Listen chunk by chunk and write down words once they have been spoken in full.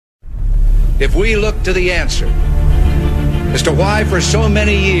if we look to the answer as to why for so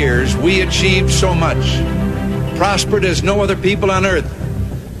many years we achieved so much, prospered as no other people on earth,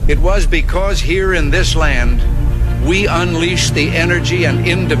 it was because here in this land we unleashed the energy and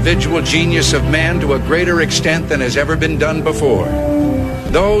individual genius of man to a greater extent than has ever been done before.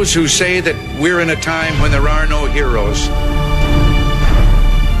 Those who say that we're in a time when there are no heroes,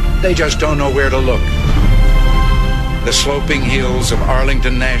 they just don't know where to look. The sloping hills of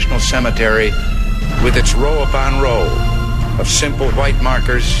Arlington National Cemetery, with its row upon row of simple white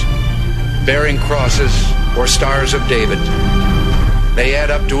markers bearing crosses or stars of David, they add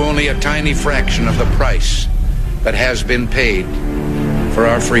up to only a tiny fraction of the price that has been paid for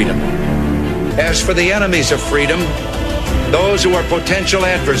our freedom. As for the enemies of freedom, those who are potential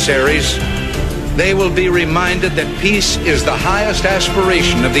adversaries, they will be reminded that peace is the highest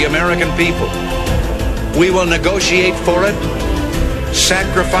aspiration of the American people. We will negotiate for it,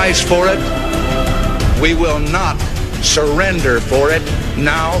 sacrifice for it. We will not surrender for it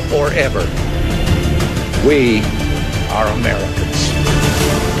now or ever. We are Americans.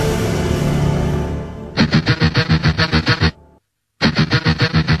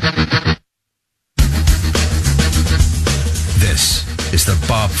 This is the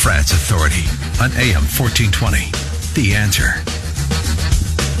Bob Frantz Authority on AM 1420. The Answer.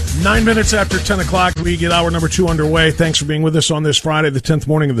 9 minutes after 10 o'clock, we get hour number 2 underway. Thanks for being with us on this Friday, the 10th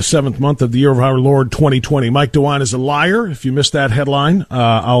morning of the 7th month of the year of our Lord 2020. Mike DeWine is a liar. If you missed that headline,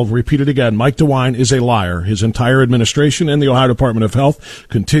 I'll repeat it again. Mike DeWine is a liar. His entire administration and the Ohio Department of Health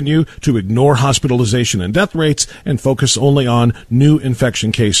continue to ignore hospitalization and death rates and focus only on new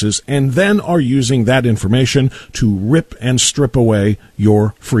infection cases, and then are using that information to rip and strip away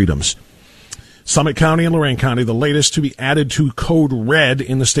your freedoms. Summit County and Lorain County, the latest to be added to Code Red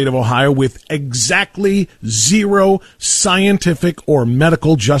in the state of Ohio with exactly zero scientific or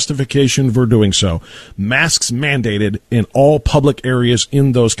medical justification for doing so. Masks mandated in all public areas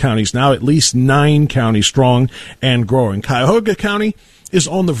in those counties. Now at least 9 counties strong and growing. Cuyahoga County is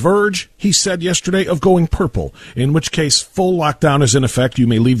on the verge, he said yesterday, of going purple, in which case full lockdown is in effect. You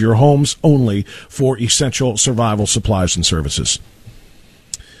may leave your homes only for essential survival supplies and services.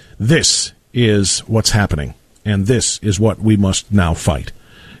 This is what's happening, and this is what we must now fight.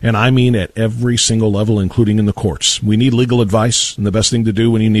 And I mean at every single level, including in the courts. We need legal advice, and the best thing to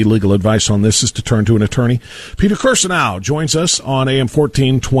do when you need legal advice on this is to turn to an attorney. Peter Kirsanow joins us on AM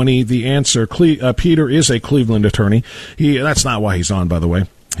 1420, The Answer. Peter is a Cleveland attorney. That's not why he's on, by the way.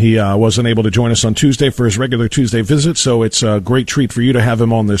 He wasn't able to join us on Tuesday for his regular Tuesday visit, so it's a great treat for you to have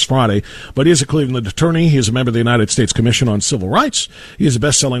him on this Friday. But he is a Cleveland attorney. He is a member of the United States Commission on Civil Rights. He is a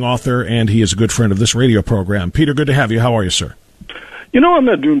best-selling author, and he is a good friend of this radio program. Peter, good to have you. How are you, sir? You know, I'm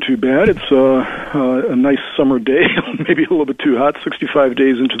not doing too bad. It's a nice summer day, maybe a little bit too hot, 65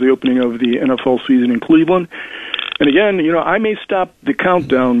 days into the opening of the NFL season in Cleveland. And again, you know, I may stop the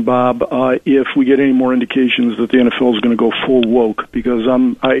countdown, Bob, if we get any more indications that the NFL is going to go full woke, because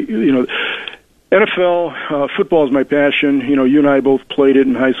NFL football is my passion. You know, you and I both played it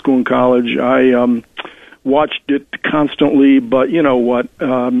in high school and college. I watched it constantly, but you know what?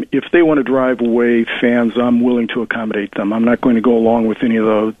 If they want to drive away fans, I'm willing to accommodate them. I'm not going to go along with any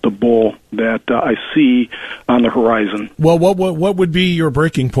of the bull that I see on the horizon. Well, what would be your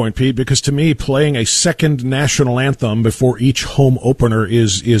breaking point, Pete? Because to me, playing a second national anthem before each home opener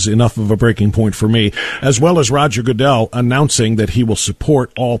is enough of a breaking point for me, as well as Roger Goodell announcing that he will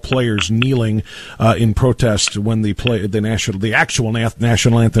support all players kneeling in protest when the actual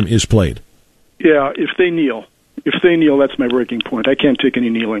national anthem is played. Yeah, if they kneel, that's my breaking point. I can't take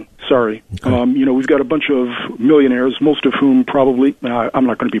any kneeling. Sorry. Okay. You know, we've got a bunch of millionaires, most of whom probably, I'm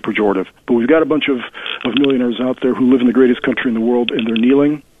not going to be pejorative, but we've got a bunch of millionaires out there who live in the greatest country in the world, and they're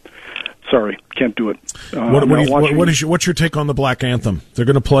kneeling. Sorry, can't do it. What's your take on the Black Anthem? They're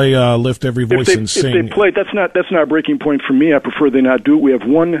going to play Lift Every Voice and Sing. If they play, that's not a breaking point for me. I prefer they not do it. We have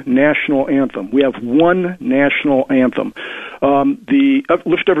one national anthem. The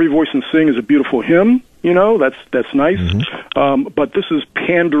Lift Every Voice and Sing is a beautiful hymn. You know, that's nice. Mm-hmm. But this is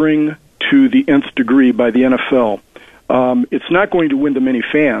pandering to the nth degree by the NFL. It's not going to win them any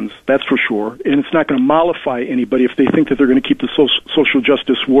fans, that's for sure, and it's not going to mollify anybody if they think that they're going to keep the social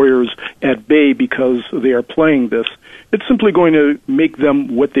justice warriors at bay because they are playing this. It's simply going to make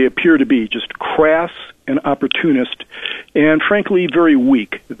them what they appear to be, just crass and opportunist, and frankly very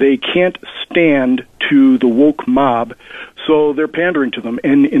weak. They can't stand to the woke mob, so they're pandering to them.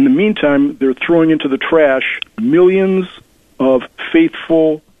 And in the meantime, they're throwing into the trash millions of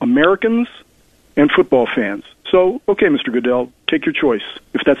faithful Americans and football fans. So, okay, Mr. Goodell, take your choice.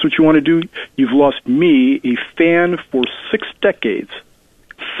 If that's what you want to do, you've lost me, a fan for 6 decades.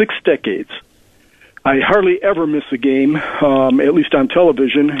 6 decades. I hardly ever miss a game, at least on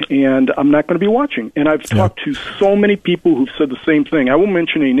television, and I'm not going to be watching. And I've talked to so many people who've said the same thing. I won't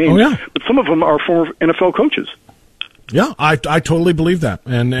mention any names, but some of them are former NFL coaches. Yeah, I totally believe that,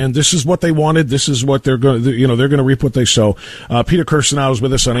 and this is what they wanted. This is what they're going. They're going to reap what they sow. Peter Kirsanow is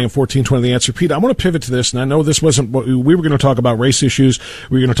with us on AM 1420. The Answer. Pete, I want to pivot to this, and I know this wasn't what we were going to talk about. Race issues.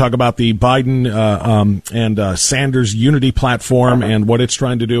 We were going to talk about the Biden and Sanders unity platform and what it's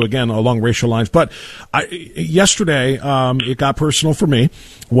trying to do again along racial lines. But yesterday, it got personal for me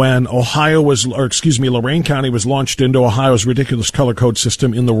when Lorain County was launched into Ohio's ridiculous color code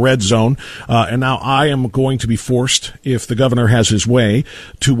system in the red zone, and now I am going to be forced, if the governor has his way,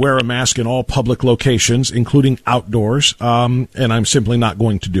 to wear a mask in all public locations, including outdoors, and I'm simply not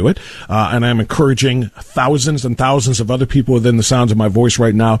going to do it. And I'm encouraging thousands and thousands of other people within the sounds of my voice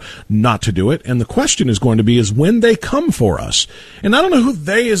right now not to do it. And the question is going to be is when they come for us, and I don't know who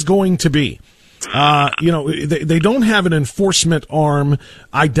they is going to be. They don't have an enforcement arm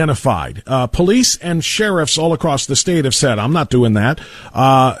identified. Police and sheriffs all across the state have said, I'm not doing that.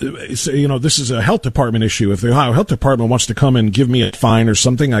 This is a health department issue. If the Ohio Health Department wants to come and give me a fine or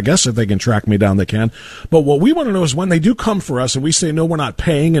something, I guess if they can track me down, they can. But what we want to know is when they do come for us and we say, no, we're not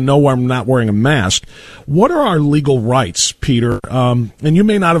paying and no, I'm not wearing a mask, what are our legal rights, Peter? And you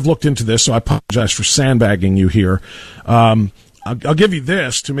may not have looked into this, so I apologize for sandbagging you here. I'll give you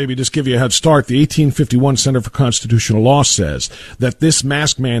this to maybe just give you a head start. The 1851 Center for Constitutional Law says that this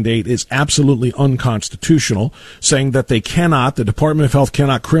mask mandate is absolutely unconstitutional, saying that the Department of Health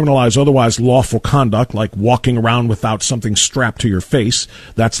cannot criminalize otherwise lawful conduct, like walking around without something strapped to your face.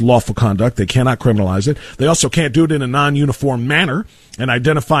 That's lawful conduct. They cannot criminalize it. They also can't do it in a non-uniform manner, and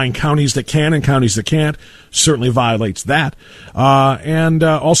identifying counties that can and counties that can't certainly violates that.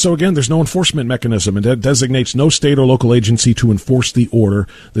 Also, again, there's no enforcement mechanism, and that designates no state or local agency to enforce the order.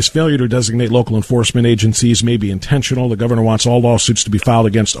 This failure to designate local enforcement agencies may be intentional. The governor wants all lawsuits to be filed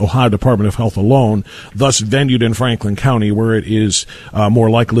against Ohio Department of Health alone, thus venued in Franklin County, where it is more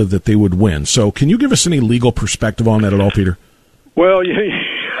likely that they would win. So can you give us any legal perspective on that at all, Peter? Well,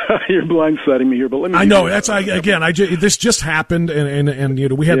 you're blindsiding me here, but let me. I know this just happened,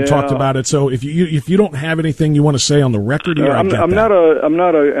 and we hadn't talked about it. So if you don't have anything you want to say on the record here, I'm not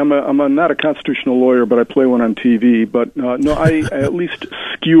a constitutional lawyer, but I play one on TV. But no, I at least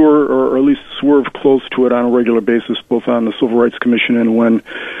skewer or at least swerve close to it on a regular basis, both on the Civil Rights Commission and when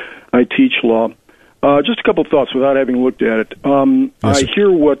I teach law. Just a couple thoughts without having looked at it. I hear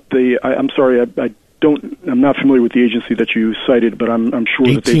what I'm sorry, I'm not familiar with the agency that you cited, but I'm sure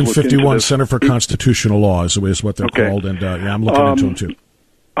that they've looked into 1851 Center for Constitutional Law is what they're called, and I'm looking into them too.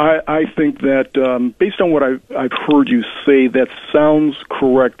 I think that based on what I've heard you say, that sounds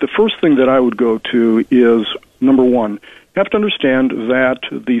correct. The first thing that I would go to is, number one, you have to understand that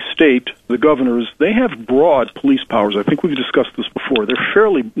the state, the governors, they have broad police powers. I think we've discussed this before. They're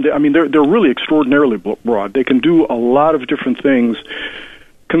really extraordinarily broad. They can do a lot of different things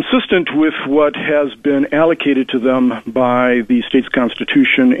consistent with what has been allocated to them by the state's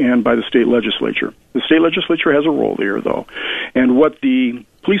constitution and by the state legislature. The state legislature has a role there, though. And what the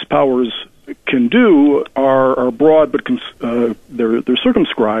police powers can do are broad, but they're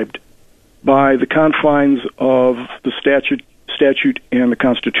circumscribed by the confines of the statute and the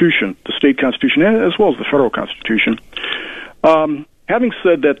Constitution, the state Constitution, as well as the federal Constitution. Having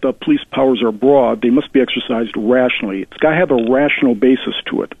said that the police powers are broad, they must be exercised rationally. It's got to have a rational basis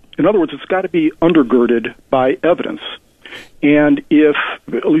to it. In other words, it's got to be undergirded by evidence. And if,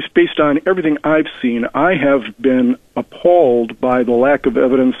 at least based on everything I've seen, I have been appalled by the lack of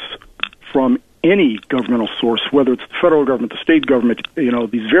evidence from any governmental source, whether it's the federal government, the state government,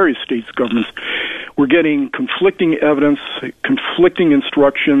 these various states' governments. We're getting conflicting evidence, conflicting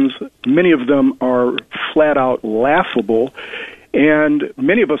instructions. Many of them are flat out laughable. And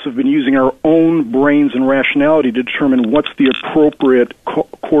many of us have been using our own brains and rationality to determine what's the appropriate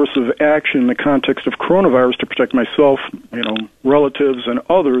course of action in the context of coronavirus to protect myself, relatives, and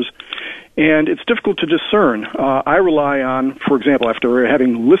others. And it's difficult to discern. I rely on, for example, after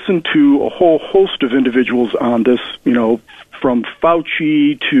having listened to a whole host of individuals on this, from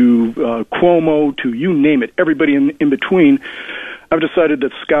Fauci to Cuomo to you name it, everybody in between, I've decided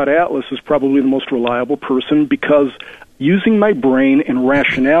that Scott Atlas is probably the most reliable person because using my brain and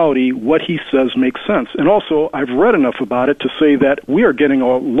rationality, what he says makes sense. And also, I've read enough about it to say that we are getting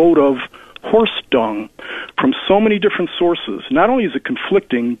a load of horse dung from so many different sources. Not only is it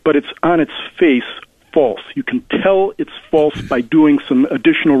conflicting, but it's on its face false. You can tell it's false by doing some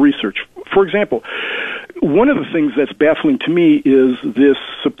additional research. For example, one of the things that's baffling to me is this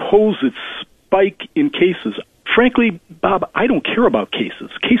supposed spike in cases. frankly, Bob, I don't care about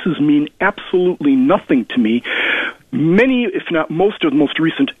cases. Cases mean absolutely nothing to me. Many, if not most of the most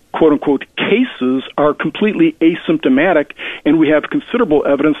recent quote-unquote cases are completely asymptomatic, and we have considerable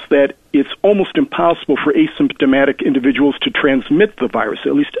evidence that it's almost impossible for asymptomatic individuals to transmit the virus.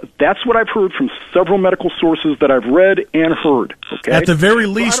 At least that's what I've heard from several medical sources that I've read and heard. Okay? At the very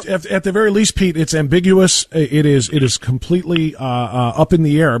least, Pete, it's ambiguous. It is completely up in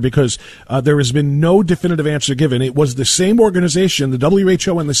the air because there has been no definitive answer given. It was the same organization, the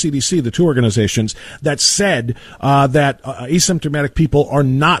WHO and the CDC, the two organizations, that said that asymptomatic people are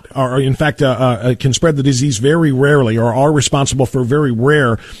in fact can spread the disease very rarely, or are responsible for very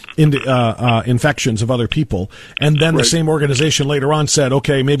rare infections of other people. And then the same organization later on said,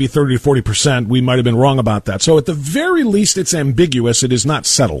 okay, maybe 30 to 40%, we might have been wrong about that. So at the very least, it's ambiguous. It is not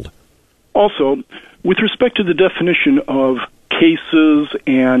settled. Also, with respect to the definition of cases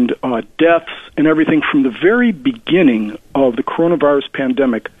and deaths and everything, from the very beginning of the coronavirus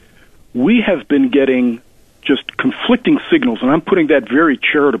pandemic, we have been getting just conflicting signals, and I'm putting that very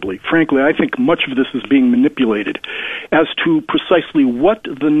charitably. Frankly, I think much of this is being manipulated as to precisely what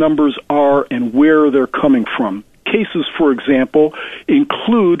the numbers are and where they're coming from. Cases, for example,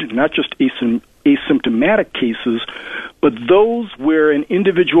 include not just asymptomatic cases, but those where an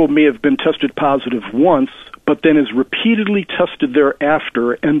individual may have been tested positive once, but then is repeatedly tested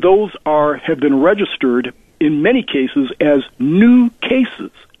thereafter, and those have been registered in many cases as new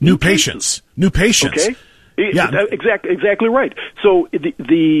cases. New patients. Okay? Yeah, exactly right. So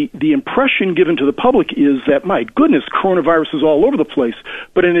the impression given to the public is that, my goodness, coronavirus is all over the place.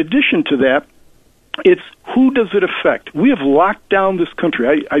 But in addition to that, it's who does it affect? We have locked down this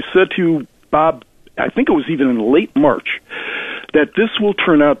country. I said to you, Bob, I think it was even in late March, that this will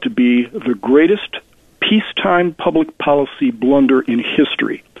turn out to be the greatest peacetime public policy blunder in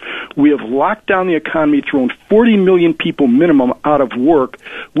history. We have locked down the economy, thrown 40 million people minimum out of work.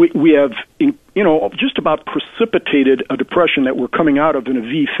 We have, just about precipitated a depression that we're coming out of in a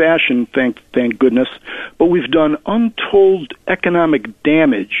V fashion, thank goodness. But we've done untold economic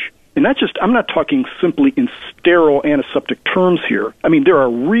damage. And I'm not talking simply in sterile antiseptic terms here. I mean, there are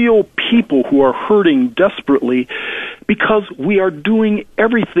real people who are hurting desperately because we are doing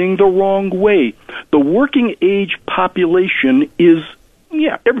everything the wrong way. The working age population is,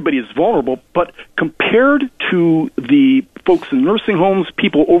 everybody is vulnerable, but compared to the folks in nursing homes,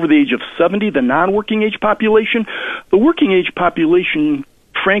 people over the age of 70, the non-working age population, the working age population,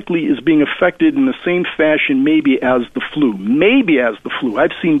 frankly, is being affected in the same fashion maybe as the flu.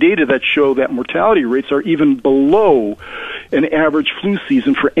 I've seen data that show that mortality rates are even below an average flu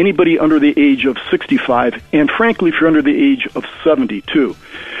season for anybody under the age of 65, and frankly, if you're under the age of 72.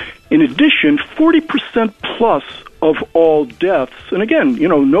 In addition, 40% plus of all deaths, and again,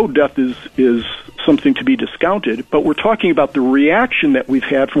 no death is something to be discounted, but we're talking about the reaction that we've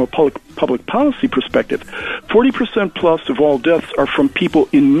had from a public policy perspective. 40% plus of all deaths are from people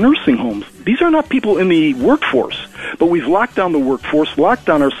in nursing homes. These are not people in the workforce, but we've locked down the workforce, locked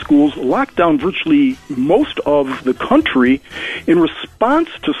down our schools, locked down virtually most of the country in response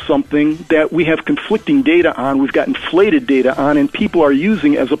to something that we have conflicting data on, we've got inflated data on, and people are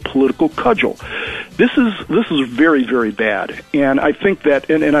using as a political cudgel. This is very, very bad, and I think that,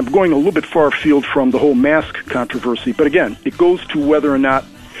 and I'm going a little bit far afield from the whole mask controversy, but again, it goes to whether or not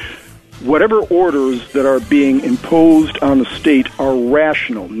whatever orders that are being imposed on the state are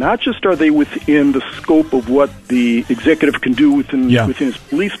rational. Not just are they within the scope of what the executive can do within his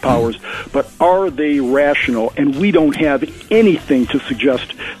police powers, but are they rational? And we don't have anything to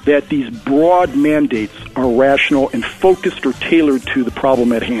suggest that these broad mandates are rational and focused or tailored to the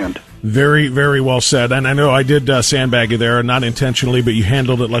problem at hand. Very, very well said. And I know I did sandbag you there, not intentionally, but you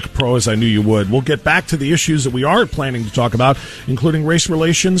handled it like a pro, as I knew you would. We'll get back to the issues that we are planning to talk about, including race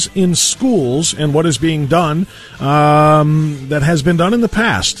relations in schools and what is being done that has been done in the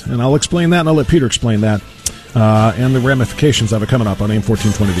past. And I'll explain that, and I'll let Peter explain that, and the ramifications of it coming up on AM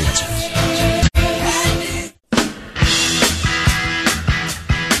 1420 The Answer.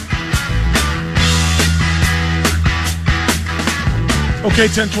 Okay,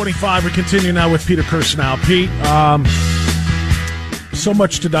 10:25. We continue now with Peter Kirsanow. Pete, so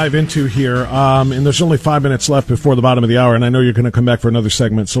much to dive into here, and there's only 5 minutes left before the bottom of the hour, and I know you're going to come back for another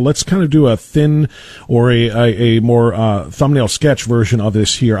segment. So let's kind of do a thin or a more thumbnail sketch version of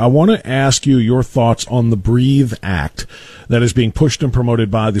this here. I want to ask you your thoughts on the Breathe Act that is being pushed and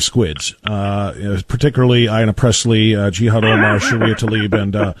promoted by the Squids, particularly Ayanna Pressley, Jihad Omar, Sharia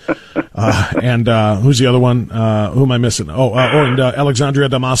Tlaib, And who's the other one? Who am I missing? And Alexandria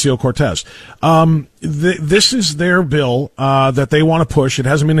Ocasio-Cortez. This is their bill that they want to push. It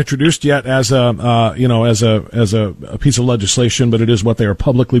hasn't been introduced yet as a piece of legislation, but it is what they are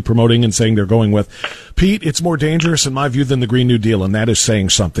publicly promoting and saying they're going with. Pete, it's more dangerous in my view than the Green New Deal, and that is saying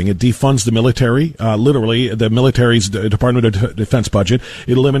something. It defunds the military, literally the military's Department of Defense budget.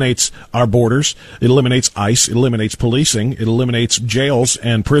 It eliminates our borders. It eliminates ICE. It eliminates policing. It eliminates jails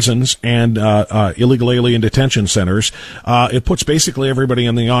and prisons and illegal alien detention centers. It puts basically everybody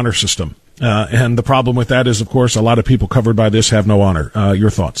in the honor system. And the problem with that is, of course, a lot of people covered by this have no honor. Your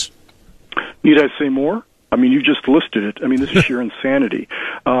thoughts? Need I say more? I mean, you just listed it. I mean, this is sheer insanity.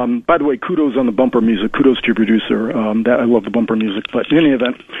 By the way, kudos on the bumper music. Kudos to your producer. I love the bumper music. But in any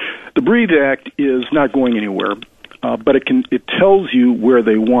event, the Breathe Act is not going anywhere. But it tells you where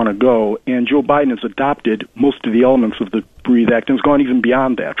they want to go, and Joe Biden has adopted most of the elements of the Breathe Act and has gone even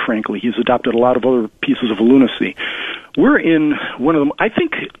beyond that, frankly. He's adopted a lot of other pieces of lunacy. We're in one of them. I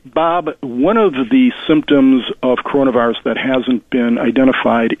think, Bob, one of the symptoms of coronavirus that hasn't been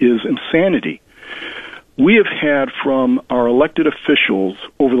identified is insanity. We have had from our elected officials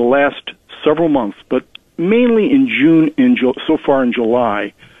over the last several months, but mainly in June and so far in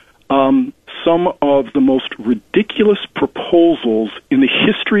July, some of the most ridiculous proposals in the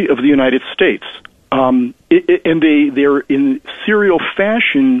history of the United States. And they're in serial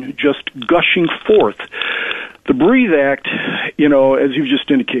fashion just gushing forth. The Breathe Act, as you've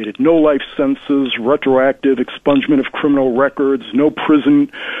just indicated, no life sentences, retroactive expungement of criminal records, no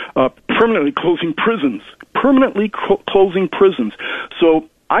prison, permanently closing prisons. So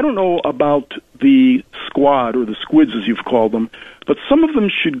I don't know about the squad or the squids, as you've called them, but some of them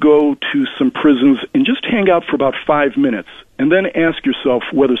should go to some prisons and just hang out for about 5 minutes and then ask yourself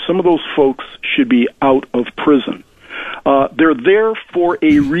whether some of those folks should be out of prison. They're there for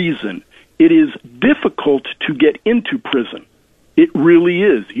a reason. It is difficult to get into prison. It really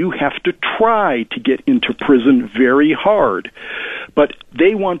is. You have to try to get into prison very hard. But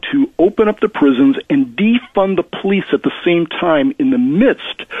they want to open up the prisons and defund the police at the same time in the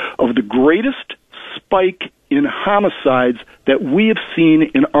midst of the greatest spike in homicides that we have seen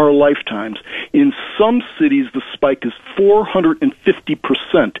in our lifetimes. In some cities, the spike is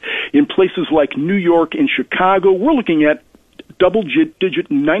 450%. In places like New York and Chicago, we're looking at double-digit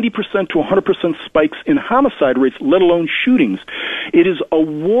 90% to 100% spikes in homicide rates, let alone shootings. It is a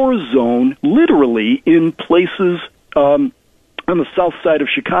war zone, literally, in places on the south side of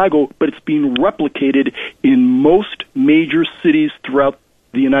Chicago, but it's being replicated in most major cities throughout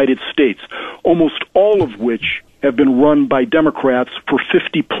the United States, almost all of which have been run by Democrats for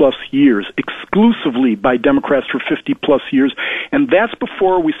 50-plus years, exclusively by Democrats for 50-plus years, and that's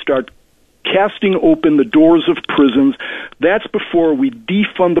before we start casting open the doors of prisons. That's before we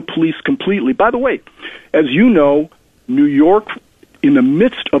defund the police completely. By the way, as you know, New York, in the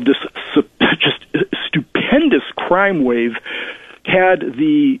midst of this just stupendous crime wave, had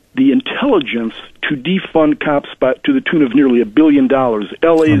the intelligence to defund cops to the tune of nearly $1 billion.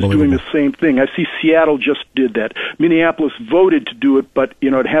 L.A. is doing the same thing. I see Seattle just did that. Minneapolis voted to do it, but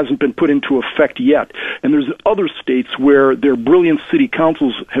it hasn't been put into effect yet. And there's other states where their brilliant city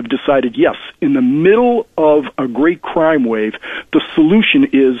councils have decided, yes, in the middle of a great crime wave, the solution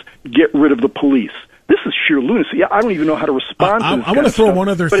is get rid of the police. This is sheer lunacy. I don't even know how to respond to this. I want to throw one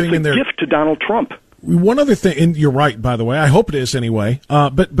other thing in there. It's a gift to Donald Trump. One other thing, and you're right, by the way. I hope it is anyway.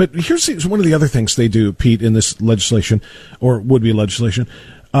 But here's one of the other things they do, Pete, in this legislation, or would-be legislation.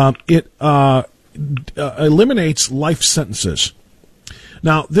 It eliminates life sentences.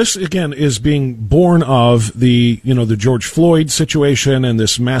 Now, this again is being born of the George Floyd situation and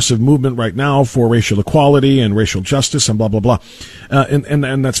this massive movement right now for racial equality and racial justice and blah blah blah,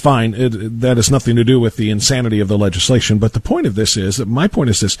 and that's fine. That has nothing to do with the insanity of the legislation. But the point of this is, my point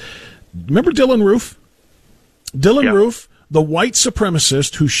is this. Remember Dylan Roof? Dylan Roof, the white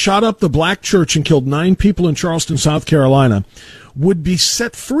supremacist who shot up the black church and killed 9 people in Charleston, South Carolina, would be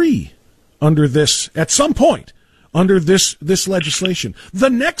set free under this, at some point, under this legislation. The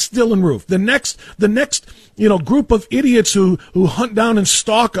next Dylan Roof, the next group of idiots who hunt down and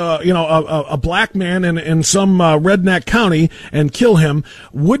stalk a black man in some redneck county and kill him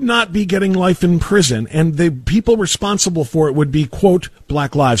would not be getting life in prison, and the people responsible for it would be, quote,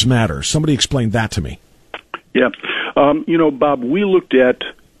 Black Lives Matter. Somebody explain that to me. Yeah. Bob, we looked at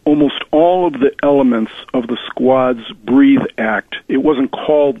almost all of the elements of the Squad's Breathe Act. It wasn't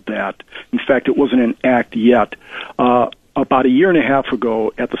called that. In fact, it wasn't an act yet. about a year and a half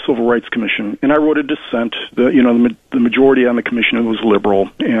ago at the Civil Rights Commission, and I wrote a dissent. The majority on the commission was liberal,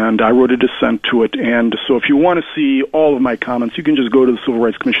 and I wrote a dissent to it. And so if you want to see all of my comments, you can just go to the Civil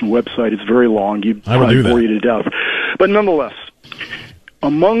Rights Commission website. It's very long. You'd probably bore you to death. But nonetheless,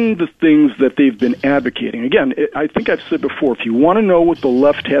 among the things that they've been advocating, again, I think I've said before, if you want to know what the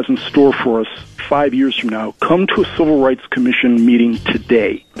left has in store for us 5 years from now, come to a Civil Rights Commission meeting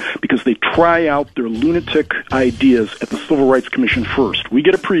today, because they try out their lunatic ideas at the Civil Rights Commission first. We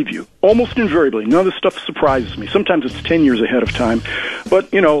get a preview, almost invariably. None of this stuff surprises me. Sometimes it's 10 years ahead of time. But,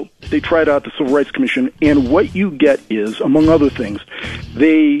 they tried out the Civil Rights Commission, and what you get is, among other things,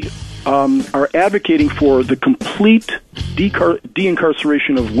 they are advocating for the complete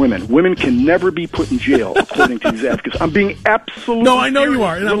de-incarceration of women. Women can never be put in jail, according to these advocates. I'm being absolutely No, I know serious. you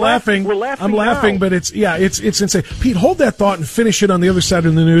are, and I'm laughing. We're laughing I'm laughing, now. but it's insane. Pete, hold that thought and finish it on the other side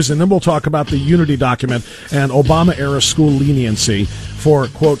of the news, and then we'll talk about the Unity document and Obama-era school leniency for,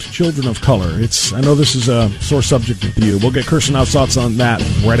 quote, children of color. I know this is a sore subject with you. We'll get Kirsanow's thoughts on that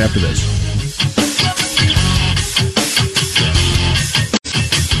right after this.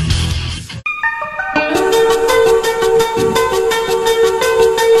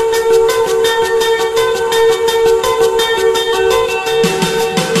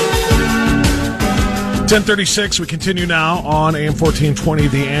 10:36. We continue now on AM 1420,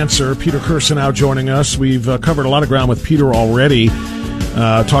 The Answer. Peter Kirsanow joining us. We've covered a lot of ground with Peter already.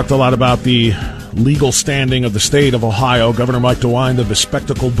 Talked a lot about the legal standing of the state of Ohio. Governor Mike DeWine, the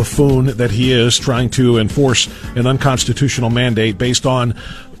bespectacled buffoon that he is, trying to enforce an unconstitutional mandate based on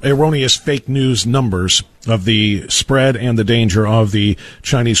erroneous fake news numbers of the spread and the danger of the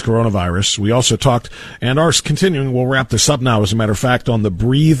Chinese coronavirus. We also talked, and are continuing, we'll wrap this up now, as a matter of fact, on the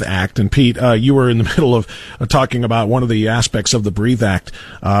Breathe Act. And Pete, you were in the middle of talking about one of the aspects of the Breathe Act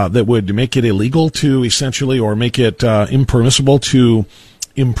that would make it illegal to essentially, or make it impermissible to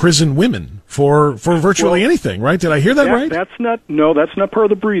imprison women for virtually anything, right? Did I hear that right? That's not part of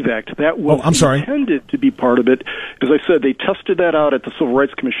the Breathe Act. That was intended to be part of it. As I said, they tested that out at the Civil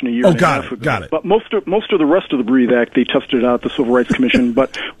Rights Commission a year and a half ago. Got it. But most of the rest of the Breathe Act, they tested out at the Civil Rights Commission.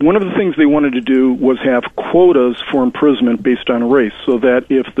 But one of the things they wanted to do was have quotas for imprisonment based on race, so that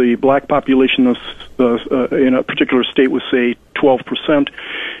if the black population in a particular state was, say, 12%,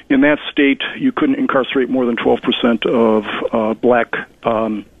 in that state you couldn't incarcerate more than 12% of black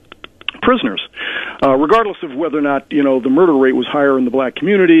prisoners, regardless of whether or not the murder rate was higher in the black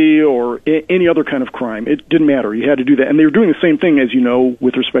community or any other kind of crime. It didn't matter. You had to do that, and they were doing the same thing, as you know,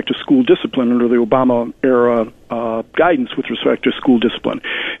 with respect to school discipline under the Obama era guidance with respect to school discipline.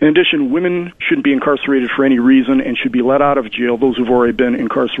 In addition, women shouldn't be incarcerated for any reason and should be let out of jail, those who've already been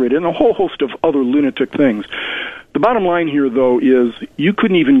incarcerated, and a whole host of other lunatic things. The bottom line here, though, is you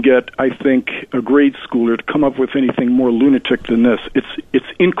couldn't even get, I think, a grade schooler to come up with anything more lunatic than this. It's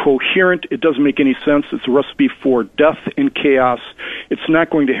incoherent. It doesn't make any sense. It's a recipe for death and chaos. It's not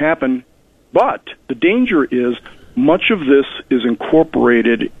going to happen. But the danger is much of this is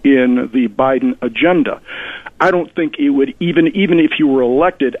incorporated in the Biden agenda. I don't think it would, even if you were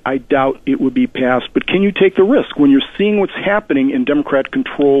elected, I doubt it would be passed. But can you take the risk when you're seeing what's happening in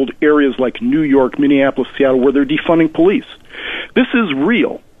Democrat-controlled areas like New York, Minneapolis, Seattle, where they're defunding police? This is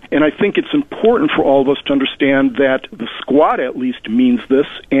real. And I think it's important for all of us to understand that the squad at least means this,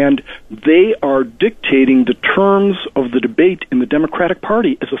 and they are dictating the terms of the debate in the Democratic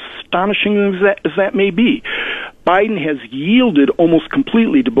Party, as astonishing as that may be. Biden has yielded almost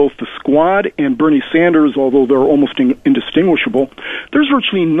completely to both the squad and Bernie Sanders, although they're almost indistinguishable. There's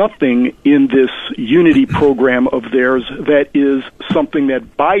virtually nothing in this unity program of theirs that is something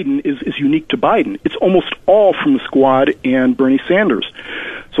that Biden is unique to Biden. It's almost all from the squad and Bernie Sanders.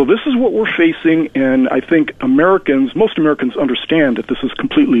 So this is what we're facing, and I think most Americans understand that this is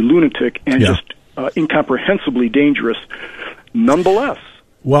completely lunatic and just incomprehensibly dangerous. Nonetheless,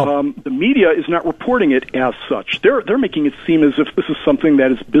 the media is not reporting it as such. They're making it seem as if this is something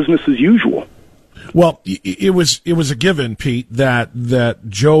that is business as usual. Well, it was a given, Pete, that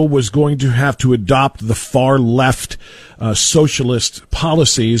Joe was going to have to adopt the far left socialist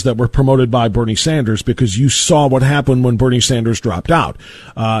policies that were promoted by Bernie Sanders, because you saw what happened when Bernie Sanders dropped out.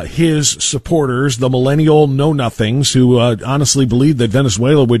 His supporters, the millennial know-nothings who honestly believed that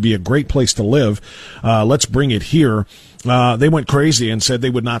Venezuela would be a great place to live, let's bring it here, they went crazy and said they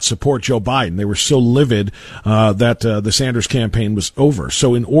would not support Joe Biden. They were so livid that the Sanders campaign was over.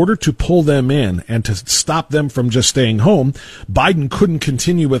 So in order to pull them in and to stop them from just staying home, Biden couldn't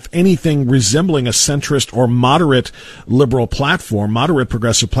continue with anything resembling a centrist or moderate liberal platform, moderate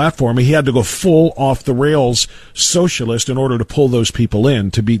progressive platform. He had to go full off-the-rails socialist in order to pull those people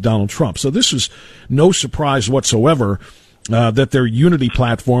in to beat Donald Trump. So this is no surprise whatsoever that their unity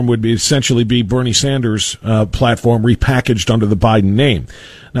platform would essentially be Bernie Sanders' platform repackaged under the Biden name.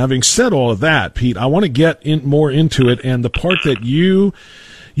 Now, having said all of that, Pete, I want to get more into it, and the part that you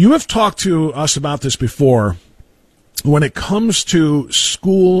have talked to us about this before. When it comes to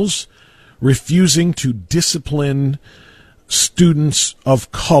schools refusing to discipline students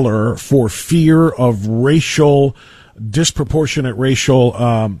of color for fear of racially disproportionate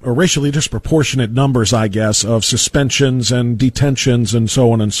numbers, I guess, of suspensions and detentions and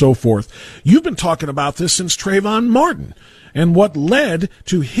so on and so forth. You've been talking about this since Trayvon Martin and what led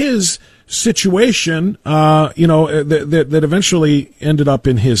to his situation, that eventually ended up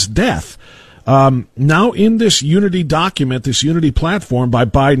in his death. Now in this unity document, this unity platform by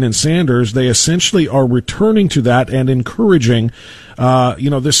Biden and Sanders, they essentially are returning to that and encouraging,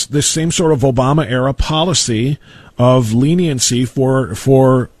 this same sort of Obama era policy of leniency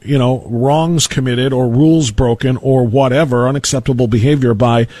for wrongs committed or rules broken or whatever, unacceptable behavior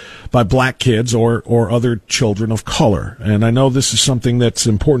by black kids or other children of color. And I know this is something that's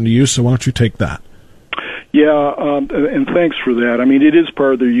important to you, so why don't you take that? Yeah, and thanks for that. I mean, it is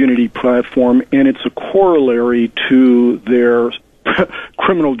part of their unity platform, and it's a corollary to their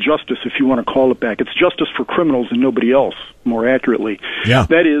criminal justice, if you want to call it back. It's justice for criminals and nobody else, more accurately. Yeah.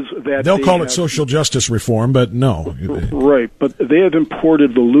 That is that they'll call it social justice reform, but no. Right, but they have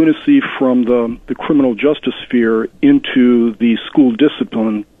imported the lunacy from the criminal justice sphere into the school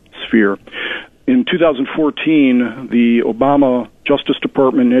discipline sphere. In 2014, the Obama Justice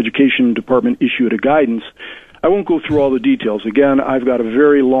Department and Education Department issued a guidance. I won't go through all the details. Again, I've got a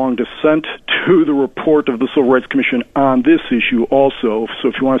very long dissent to the report of the Civil Rights Commission on this issue also. So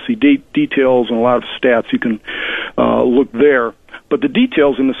if you want to see details and a lot of stats, you can look there. But the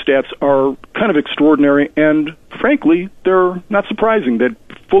details in the stats are kind of extraordinary, and frankly, they're not surprising. That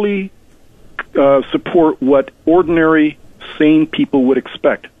fully support what ordinary, sane people would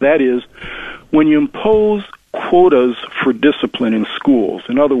expect. That is, when you impose quotas for discipline in schools,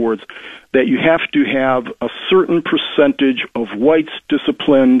 in other words, that you have to have a certain percentage of whites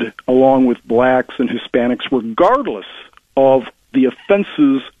disciplined along with blacks and Hispanics, regardless of the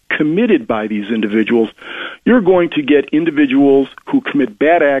offenses committed by these individuals, you're going to get individuals who commit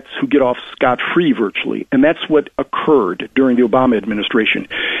bad acts who get off scot-free virtually. And that's what occurred during the Obama administration.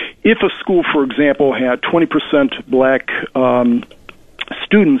 If a school, for example, had 20% black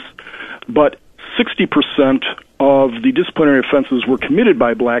students, but 60% of the disciplinary offenses were committed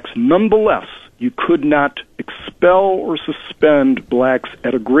by blacks, nonetheless, you could not expel or suspend blacks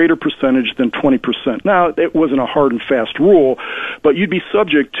at a greater percentage than 20%. Now, it wasn't a hard and fast rule, but you'd be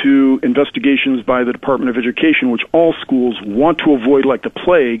subject to investigations by the Department of Education, which all schools want to avoid like the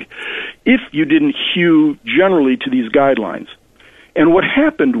plague, if you didn't hew generally to these guidelines. And what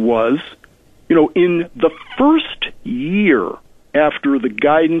happened was, in the first year after the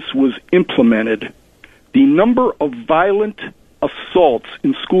guidance was implemented, the number of violent assaults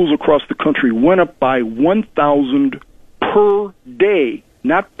in schools across the country went up by 1,000 per day,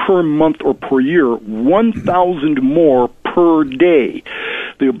 not per month or per year, 1,000 more per day.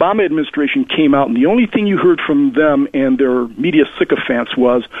 The Obama administration came out, and the only thing you heard from them and their media sycophants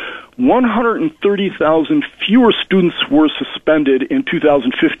was 130,000 fewer students were suspended in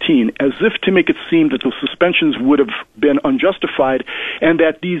 2015, as if to make it seem that the suspensions would have been unjustified and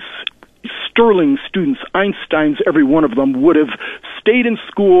that these sterling students, Einsteins, every one of them, would have stayed in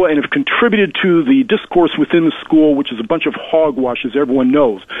school and have contributed to the discourse within the school, which is a bunch of hogwash, as everyone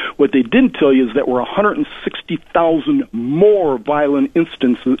knows. What they didn't tell you is that there were 160,000 more violent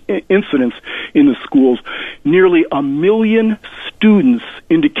incidents in the schools. Nearly 1 million students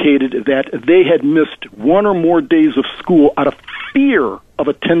indicated that they had missed one or more days of school out of fear of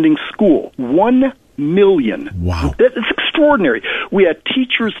attending school. 1 million. Wow. That's extraordinary. We had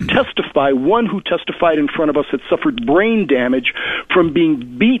teachers testify. One who testified in front of us had suffered brain damage from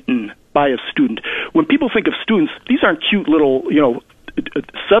being beaten by a student. When people think of students, these aren't cute little,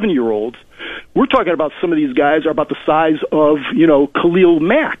 7-year-olds. We're talking about some of these guys are about the size of, Khalil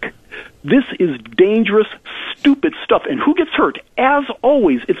Mack. This is dangerous, stupid stuff. And who gets hurt? As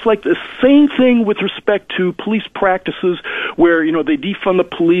always, it's like the same thing with respect to police practices where, they defund the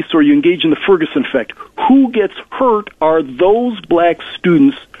police or you engage in the Ferguson effect. Who gets hurt are those black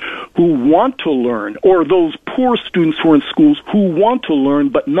students who want to learn, or those poor students who are in schools who want to learn,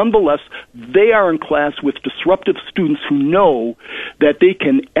 but nonetheless they are in class with disruptive students who know that they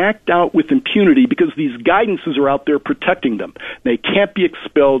can act out with impunity because these guidances are out there protecting them. They can't be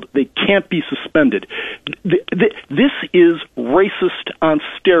expelled. They can't be suspended. This is racist on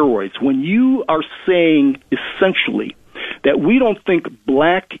steroids. When you are saying essentially that we don't think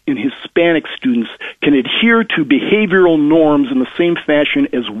black and Hispanic students can adhere to behavioral norms in the same fashion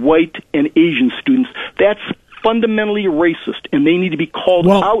as white and Asian students, that's fundamentally racist, and they need to be called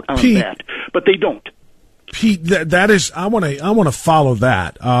out on Pete, that. But they don't. Pete, that is, I want to follow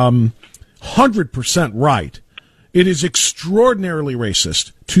that. 100% right. It is extraordinarily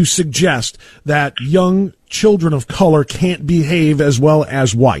racist to suggest that young children of color can't behave as well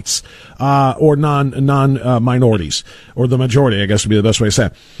as whites or non-minorities, or the majority, I guess would be the best way to say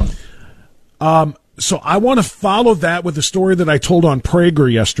it. So I want to follow that with the story that I told on Prager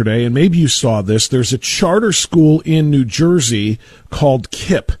yesterday, and maybe you saw this. There's a charter school in New Jersey called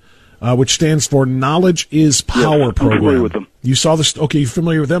KIPP, which stands for Knowledge is Power Program. I'm familiar with them. You saw this? Okay, you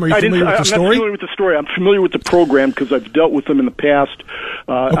familiar with them? Are you familiar with the story? I'm not familiar with the story. I'm familiar with the program because I've dealt with them in the past.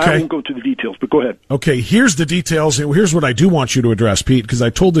 I won't go into the details, but go ahead. Okay, here's the details. Here's what I do want you to address, Pete, because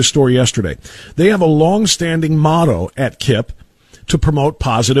I told this story yesterday. They have a long-standing motto at KIPP to promote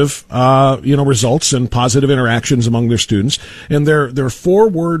positive, results and positive interactions among their students. And their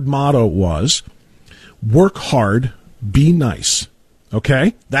 4-word motto was, work hard, be nice.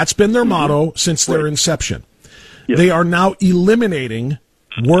 Okay? That's been their motto since their inception. Yes. They are now eliminating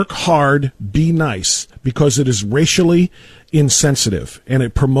work hard, be nice, because it is racially insensitive and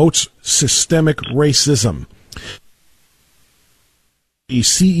it promotes systemic racism. The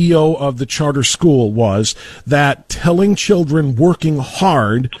CEO of the charter school was that telling children working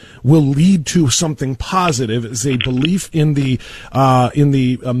hard will lead to something positive is a belief in the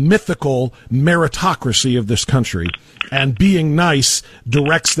mythical meritocracy of this country, and being nice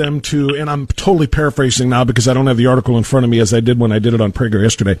directs them to, and I'm totally paraphrasing now because I don't have the article in front of me as I did when I did it on Prager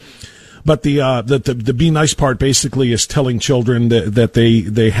yesterday. But the be nice part basically is telling children that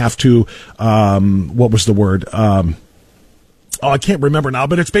they have to, what was the word? I can't remember now,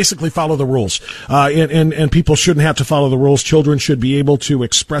 but it's basically follow the rules. And people shouldn't have to follow the rules. Children should be able to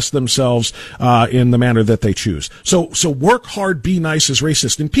express themselves in the manner that they choose. So work hard, be nice is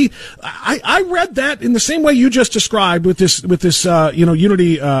racist. And Pete, I read that in the same way you just described with this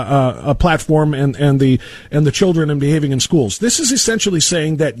Unity platform and the children and behaving in schools. This is essentially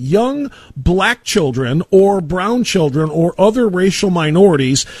saying that young black children or brown children or other racial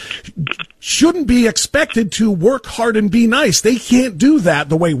minorities shouldn't be expected to work hard and be nice. They can't do that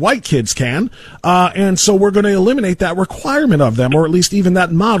the way white kids can. And so we're going to eliminate that requirement of them, or at least even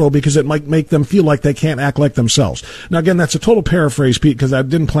that model, because it might make them feel like they can't act like themselves. Now, again, that's a total paraphrase, Pete, because I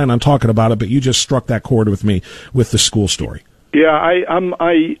didn't plan on talking about it, but you just struck that chord with me with the school story. Yeah,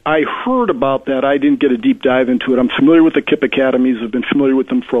 I heard about that. I didn't get a deep dive into it. I'm familiar with the KIPP academies. I've been familiar with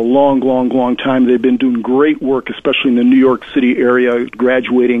them for a long time. They've been doing great work, especially in the New York City area,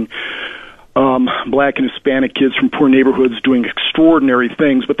 graduating black and Hispanic kids from poor neighborhoods, doing extraordinary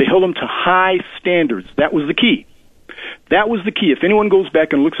things, but they held them to high standards. That was the key. If anyone goes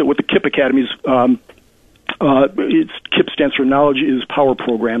back and looks at what the KIPP academies, KIPP stands for Knowledge is Power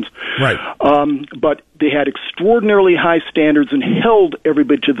programs. Right. But they had extraordinarily high standards and held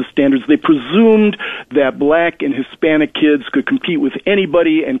everybody to the standards. They presumed that black and Hispanic kids could compete with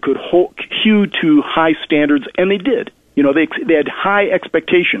anybody and could hew to high standards, and they did. They had high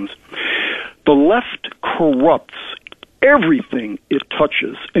expectations. The left corrupts everything it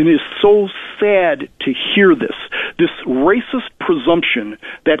touches, and it is so sad to hear this racist presumption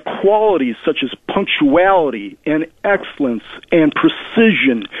that qualities such as punctuality and excellence and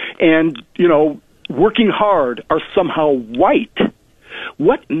precision and, working hard are somehow white.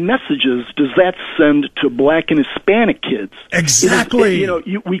 What messages does that send to black and Hispanic kids? Exactly.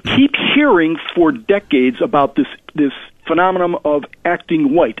 We keep hearing for decades about this phenomenon of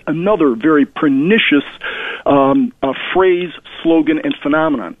acting white, another very pernicious phrase, slogan, and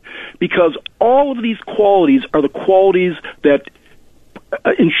phenomenon, because all of these qualities are the qualities that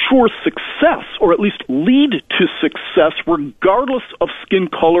ensure success, or at least lead to success, regardless of skin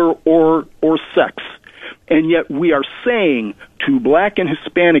color or sex. And yet we are saying to black and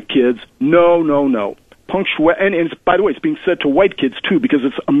Hispanic kids, no. And it's, by the way, it's being said to white kids too, because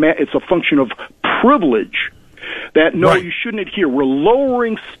it's a function of privilege that, no, Right. you shouldn't adhere. We're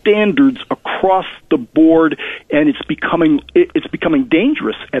lowering standards across the board, and it's becoming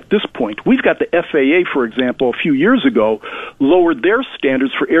dangerous at this point. We've got the FAA, for example, a few years ago, lowered their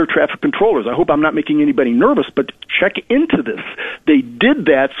standards for air traffic controllers. I hope I'm not making anybody nervous, but check into this. They did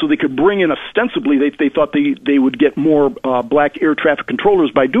that so they could bring in, ostensibly, they thought they would get more black air traffic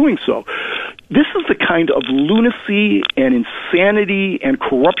controllers by doing so. This is the kind of lunacy and insanity and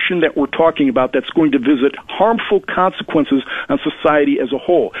corruption that we're talking about that's going to visit harmful consequences on society as a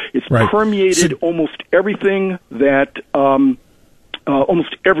whole. It's Right. permeated almost everything that,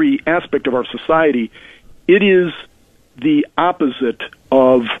 almost every aspect of our society. It is the opposite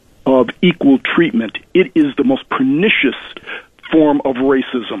of equal treatment. It is the most pernicious form of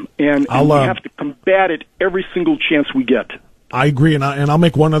racism, and we have to combat it every single chance we get. I agree, and I'll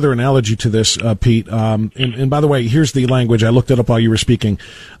make one other analogy to this, Pete. And by the way, here's the language. I looked it up while you were speaking.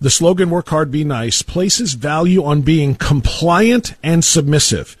 The slogan, work hard, be nice, places value on being compliant and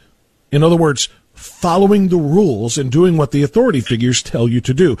submissive. In other words, following the rules and doing what the authority figures tell you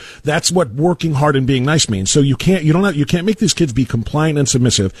to do. That's what working hard and being nice means. So you can't make these kids be compliant and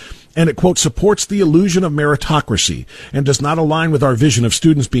submissive. And it, quote, supports the illusion of meritocracy and does not align with our vision of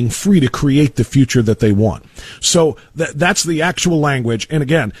students being free to create the future that they want. So that's the actual language. And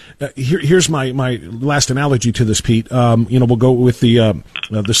again, here's my last analogy to this, Pete. We'll go with the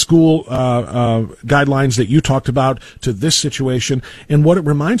school guidelines that you talked about to this situation. And what it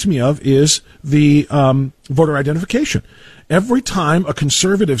reminds me of is the voter identification. Every time a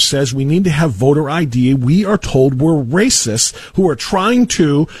conservative says we need to have voter ID, we are told we're racists who are trying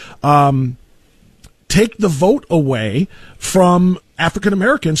to take the vote away from African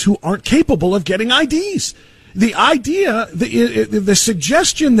Americans who aren't capable of getting IDs. The idea, the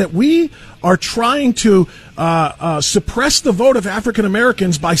suggestion that we are trying to suppress the vote of African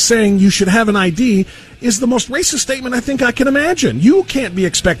Americans by saying you should have an ID is the most racist statement I think I can imagine. You can't be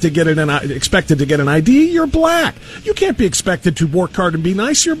expected to get an ID. You're black. You can't be expected to work hard and be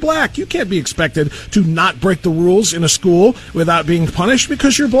nice. You're black. You can't be expected to not break the rules in a school without being punished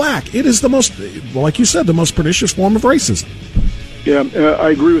because you're black. It is the most, like you said, the most pernicious form of racism. Yeah,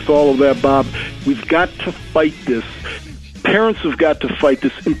 I agree with all of that, Bob. We've got to fight this. Parents have got to fight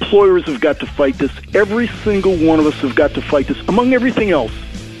this. Employers have got to fight this. Every single one of us have got to fight this, among everything else.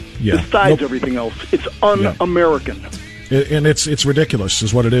 Yeah. Besides everything else. It's un-American. And it's ridiculous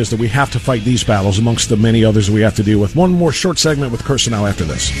is what it is that we have to fight these battles amongst the many others we have to deal with. One more short segment with Kirsanow after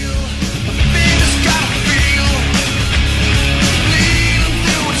this.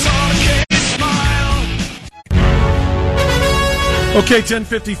 Okay,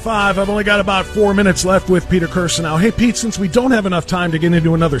 10:55. I've only got about 4 minutes left with Peter Kirsanow. Hey, Pete, since we don't have enough time to get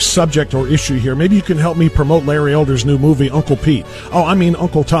into another subject or issue here, maybe you can help me promote Larry Elder's new movie, Uncle Pete. Oh, I mean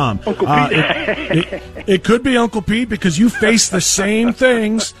Uncle Tom. Uncle Pete. It could be Uncle Pete because you face the same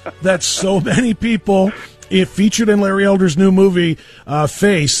things that so many people featured in Larry Elder's new movie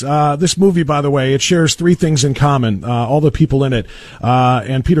face. This movie, by the way, it shares three things in common, all the people in it,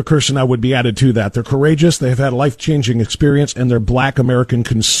 and Peter Kirsanow would be added to that. They're courageous, they have had a life-changing experience, and they're black American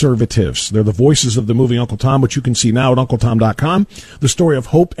conservatives. They're the voices of the movie Uncle Tom, which you can see now at UncleTom.com. The story of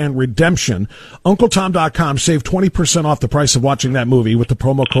hope and redemption. UncleTom.com. Save 20% off the price of watching that movie with the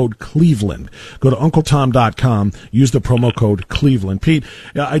promo code Cleveland. Go to UncleTom.com. Use the promo code Cleveland. Pete,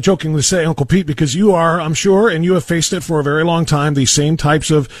 I jokingly say Uncle Pete because you are, I'm sure, and you have faced it for a very long time, these same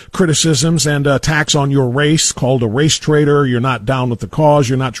types of criticisms and attacks on your race, called a race traitor. You're not down with the cause.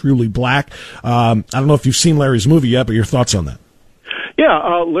 You're not truly black. I don't know if you've seen Larry's movie yet, but your thoughts on that? Yeah,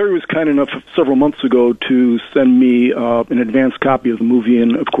 Larry was kind enough several months ago to send me an advance copy of the movie,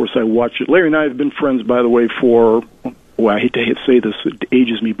 and of course I watched it. Larry and I have been friends, by the way, for, I hate to say this, it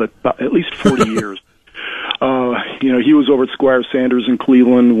ages me, but at least 40 years. He was over at Squire Sanders in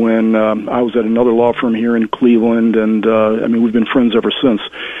Cleveland when I was at another law firm here in Cleveland, and we've been friends ever since.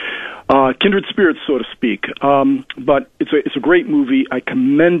 Kindred spirits, so to speak. But it's a great movie. I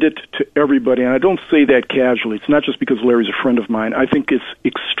commend it to everybody, and I don't say that casually. It's not just because Larry's a friend of mine. I think it's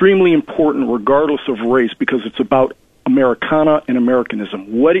extremely important, regardless of race, because it's about Americana and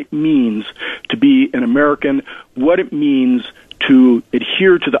Americanism, what it means to be an American, what it means to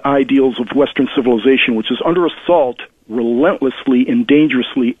adhere to the ideals of Western civilization, which is under assault relentlessly and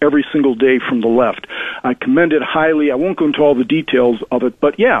dangerously every single day from the left. I commend it highly. I won't go into all the details of it,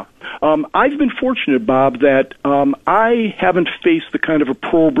 but yeah, I've been fortunate, Bob, that I haven't faced the kind of a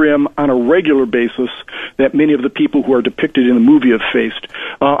program on a regular basis that many of the people who are depicted in the movie have faced.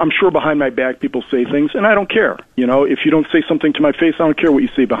 I'm sure behind my back people say things, and I don't care. If you don't say something to my face, I don't care what you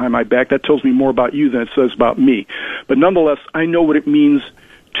say behind my back. That tells me more about you than it says about me. But nonetheless, I know what it means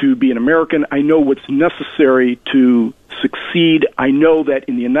to be an American. I know what's necessary to succeed. I know that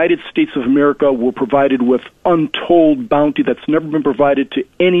in the United States of America, we're provided with untold bounty that's never been provided to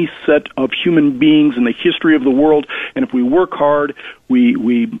any set of human beings in the history of the world. And if we work hard,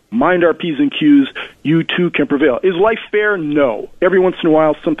 we mind our P's and Q's, you too can prevail. Is life fair? No. Every once in a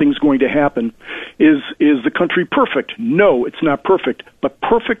while, something's going to happen. Is the country perfect? No, it's not perfect. But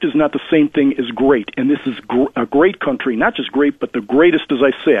perfect is not the same thing as great. And this is a great country, not just great, but the greatest, as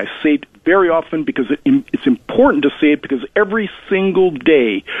I say. I say it very often because it's important to say it, because every single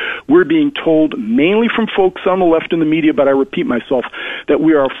day we're being told, mainly from folks on the left in the media, but I repeat myself, that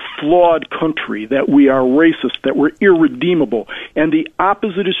we are a flawed country, that we are racist, that we're irredeemable. And the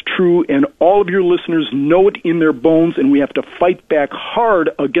opposite is true, and all of your listeners know it in their bones, and we have to fight back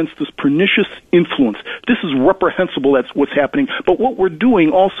hard against this pernicious influence. This is reprehensible, that's what's happening. But what we're doing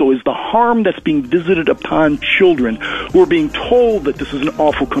also is the harm that's being visited upon children who are being told that this is an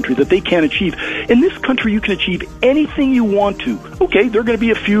awful country, that they can't achieve. In this country, you can achieve anything you want to. Okay, there are going to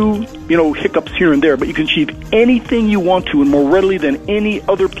be a few, hiccups here and there, but you can achieve anything you want to, and more readily than any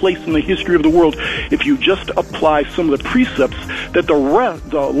other place in the history of the world, if you just apply some of the precepts that the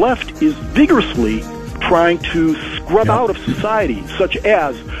left is vigorously trying to scrub out of society, such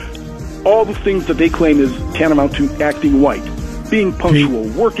as all the things that they claim is tantamount to acting white, being punctual,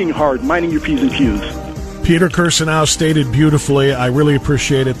 working hard, minding your P's and Q's. Peter Kirsanow stated beautifully. I really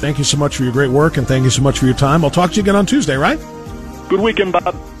appreciate it. Thank you so much for your great work, and thank you so much for your time. I'll talk to you again on Tuesday, right? Good weekend,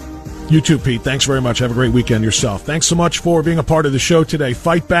 Bob. You too, Pete. Thanks very much. Have a great weekend yourself. Thanks so much for being a part of the show today.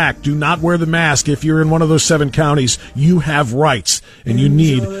 Fight back. Do not wear the mask. If you're in one of those 7 counties, you have rights, and you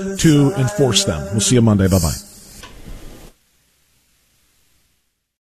need to enforce them. We'll see you Monday. Bye-bye.